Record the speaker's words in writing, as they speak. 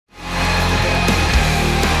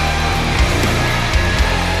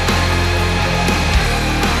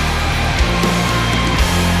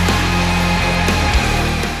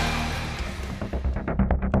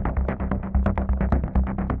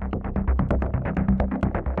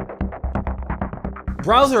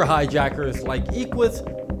Browser hijackers like Equus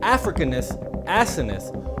Africanus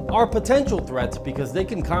Asinus are potential threats because they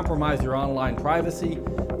can compromise your online privacy,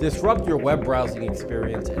 disrupt your web browsing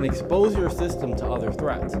experience, and expose your system to other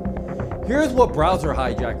threats. Here's what browser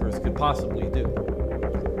hijackers could possibly do.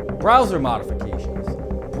 Browser modifications.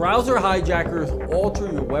 Browser hijackers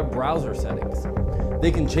alter your web browser settings. They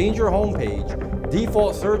can change your homepage,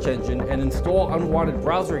 default search engine, and install unwanted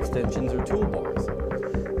browser extensions or toolbars.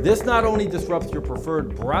 This not only disrupts your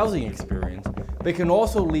preferred browsing experience, but can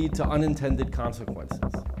also lead to unintended consequences.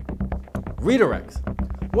 Redirects.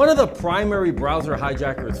 One of the primary browser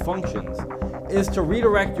hijackers' functions is to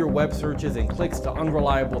redirect your web searches and clicks to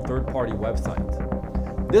unreliable third-party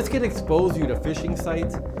websites. This can expose you to phishing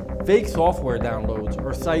sites, fake software downloads,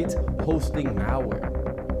 or sites hosting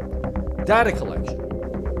malware. Data collection.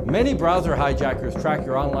 Many browser hijackers track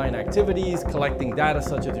your online activities, collecting data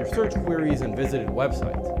such as your search queries and visited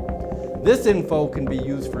websites. This info can be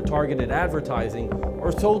used for targeted advertising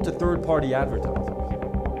or sold to third-party advertisers.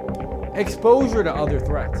 Exposure to other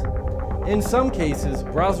threats. In some cases,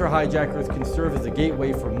 browser hijackers can serve as a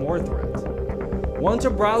gateway for more threats. Once a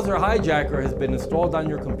browser hijacker has been installed on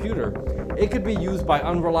your computer, it could be used by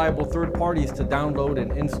unreliable third parties to download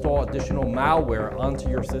and install additional malware onto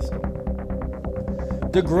your system.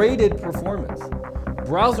 Degraded performance.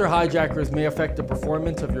 Browser hijackers may affect the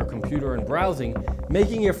performance of your computer and browsing,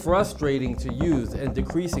 making it frustrating to use and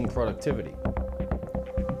decreasing productivity.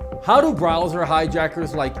 How do browser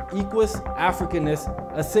hijackers like Equus Africanus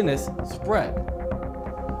Asinus spread?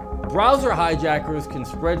 Browser hijackers can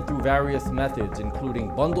spread through various methods,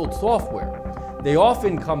 including bundled software. They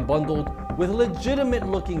often come bundled with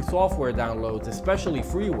legitimate-looking software downloads, especially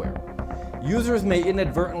freeware. Users may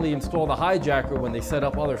inadvertently install the hijacker when they set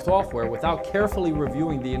up other software without carefully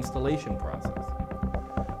reviewing the installation process.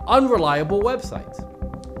 Unreliable websites.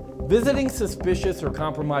 Visiting suspicious or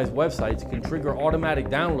compromised websites can trigger automatic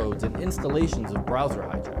downloads and installations of browser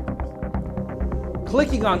hijackers.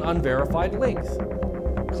 Clicking on unverified links.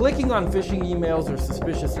 Clicking on phishing emails or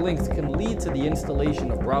suspicious links can lead to the installation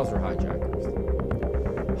of browser hijackers.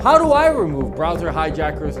 How do I remove browser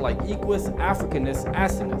hijackers like Equus Africanus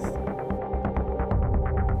Asinus?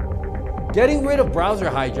 Getting rid of browser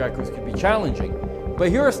hijackers can be challenging, but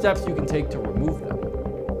here are steps you can take to remove them.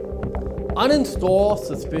 Uninstall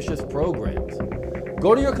suspicious programs.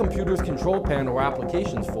 Go to your computer's control panel or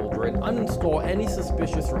applications folder and uninstall any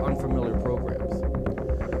suspicious or unfamiliar programs.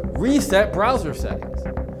 Reset browser settings.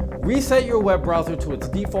 Reset your web browser to its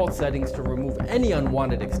default settings to remove any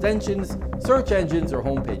unwanted extensions, search engines, or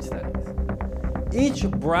homepage settings. Each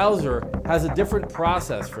browser has a different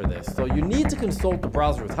process for this, so you need to consult the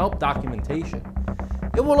browser's help documentation.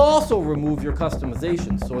 It will also remove your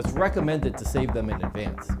customizations, so it's recommended to save them in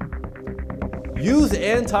advance. Use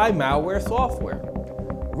anti-malware software.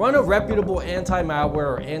 Run a reputable anti-malware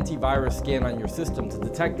or antivirus scan on your system to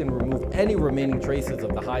detect and remove any remaining traces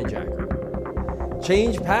of the hijacker.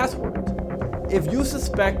 Change passwords. If you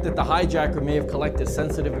suspect that the hijacker may have collected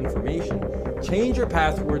sensitive information, change your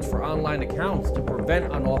passwords for online accounts to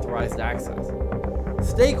prevent unauthorized access.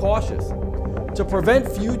 Stay cautious. To prevent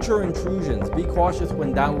future intrusions, be cautious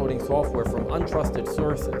when downloading software from untrusted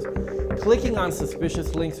sources, clicking on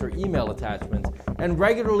suspicious links or email attachments, and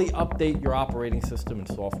regularly update your operating system and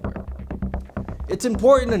software. It's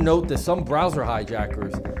important to note that some browser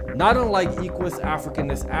hijackers, not unlike Equus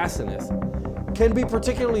Africanus Asinus, can be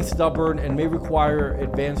particularly stubborn and may require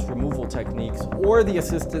advanced removal techniques or the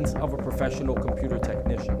assistance of a professional computer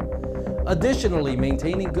technician. Additionally,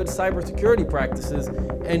 maintaining good cybersecurity practices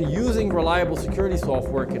and using reliable security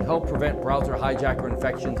software can help prevent browser hijacker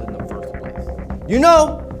infections in the first place. You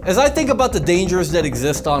know, as I think about the dangers that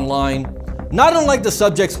exist online, not unlike the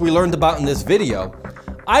subjects we learned about in this video,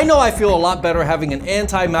 I know I feel a lot better having an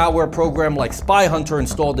anti-malware program like Spy Hunter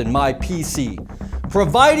installed in my PC,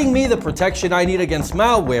 providing me the protection I need against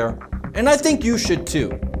malware, and I think you should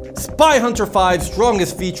too. Spy Hunter 5's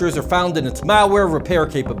strongest features are found in its malware repair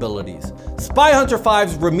capabilities. Spy Hunter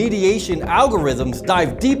 5's remediation algorithms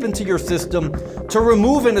dive deep into your system to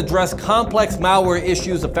remove and address complex malware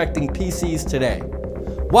issues affecting PCs today.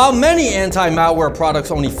 While many anti-malware products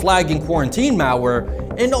only flag and quarantine malware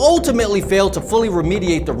and ultimately fail to fully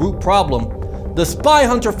remediate the root problem, the Spy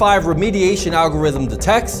Hunter 5 remediation algorithm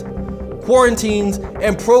detects, quarantines,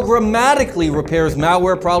 and programmatically repairs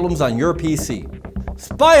malware problems on your PC.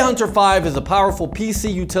 Spy Hunter 5 is a powerful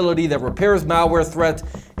PC utility that repairs malware threats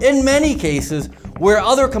in many cases where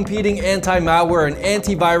other competing anti-malware and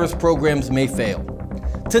antivirus programs may fail.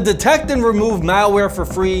 To detect and remove malware for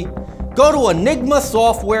free, go to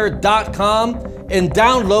enigmasoftware.com and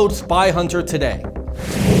download Spy Hunter today.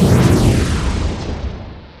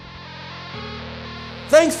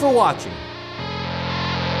 Thanks for watching.